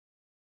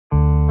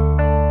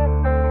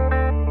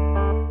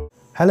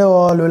Hello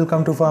all,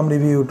 welcome to Pharm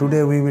Review.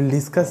 Today we will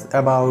discuss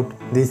about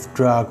this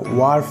drug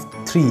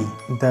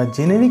WARF-3. The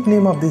generic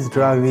name of this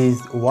drug is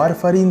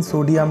warfarin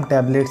sodium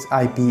tablets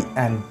IP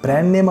and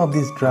brand name of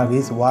this drug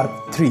is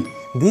WARF-3.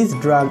 This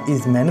drug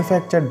is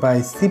manufactured by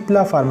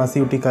Cipla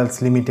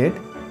Pharmaceuticals Limited.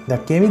 The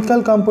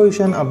chemical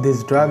composition of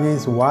this drug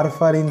is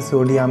warfarin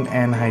sodium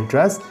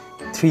anhydrous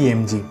 3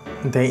 mg.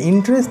 The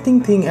interesting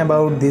thing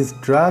about this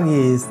drug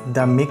is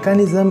the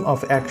mechanism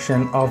of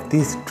action of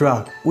this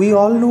drug. We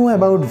all know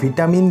about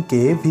vitamin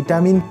K.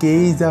 Vitamin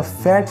K is a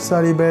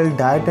fat-soluble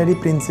dietary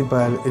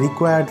principle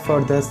required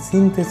for the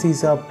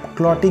synthesis of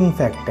clotting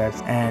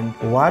factors, and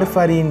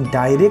warfarin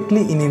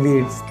directly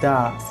inhibits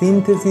the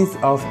synthesis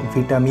of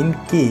vitamin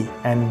K,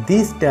 and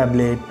this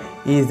tablet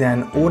is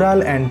an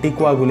oral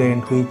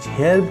anticoagulant which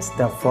helps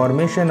the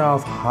formation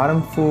of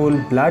harmful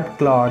blood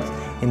clots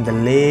in the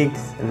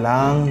legs,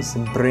 lungs,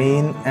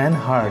 brain and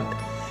heart.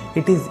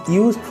 It is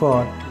used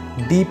for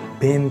deep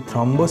vein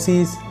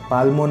thrombosis,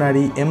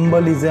 pulmonary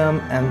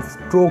embolism and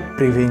stroke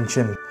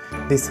prevention.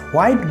 This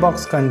white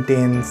box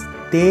contains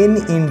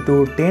 10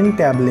 into 10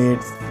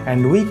 tablets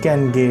and we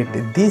can get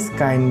this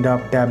kind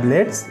of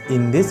tablets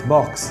in this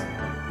box.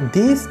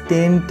 This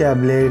 10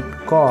 tablet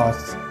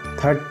costs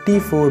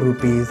 34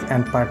 rupees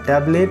and per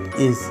tablet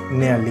is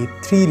nearly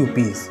 3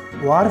 rupees.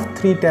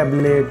 WARF-3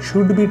 tablet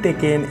should be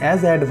taken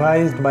as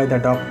advised by the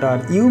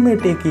doctor. You may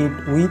take it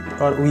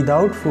with or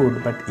without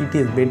food, but it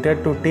is better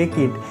to take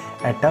it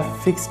at a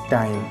fixed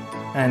time.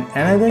 And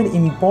another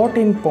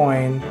important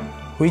point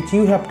which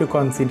you have to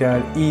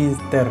consider is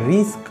the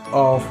risk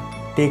of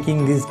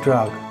taking this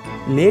drug.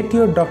 Let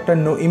your doctor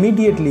know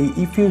immediately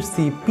if you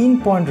see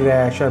pinpoint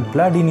rash or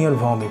blood in your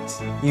vomits,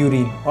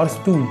 urine or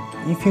stool.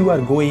 If you are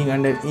going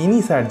under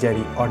any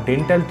surgery or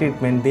dental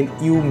treatment, then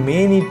you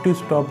may need to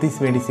stop this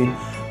medicine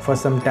for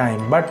some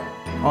time, but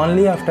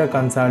only after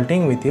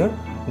consulting with your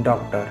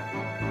doctor.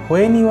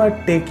 When you are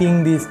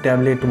taking this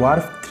tablet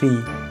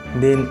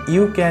WARF-3, then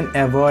you can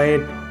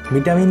avoid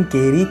vitamin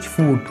K rich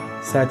food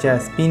such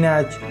as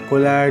spinach,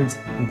 collards,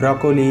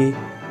 broccoli,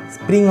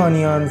 spring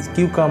onions,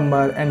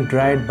 cucumber and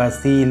dried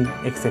basil,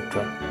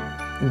 etc.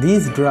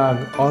 This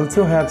drug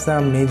also have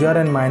some major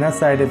and minor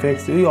side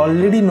effects. We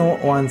already know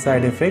one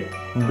side effect,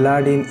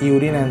 blood in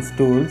urine and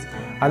stools.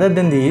 Other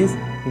than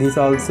this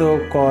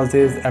also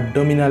causes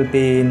abdominal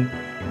pain,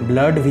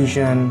 blood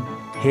vision,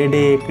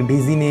 headache,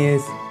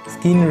 dizziness,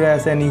 skin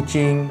rash and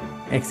itching,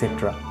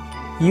 etc.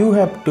 You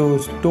have to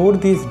store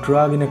this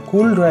drug in a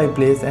cool dry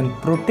place and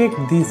protect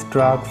this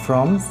drug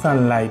from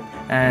sunlight.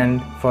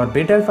 And for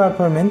better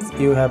performance,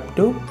 you have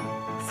to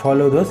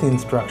follow those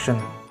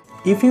instructions.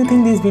 If you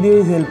think this video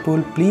is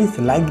helpful, please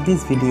like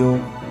this video,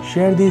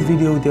 share this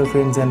video with your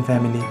friends and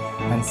family,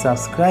 and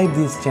subscribe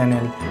this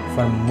channel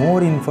for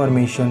more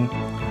information.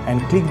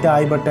 And click the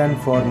I button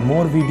for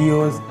more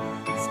videos.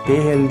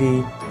 Stay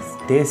healthy,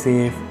 stay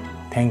safe.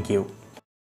 Thank you.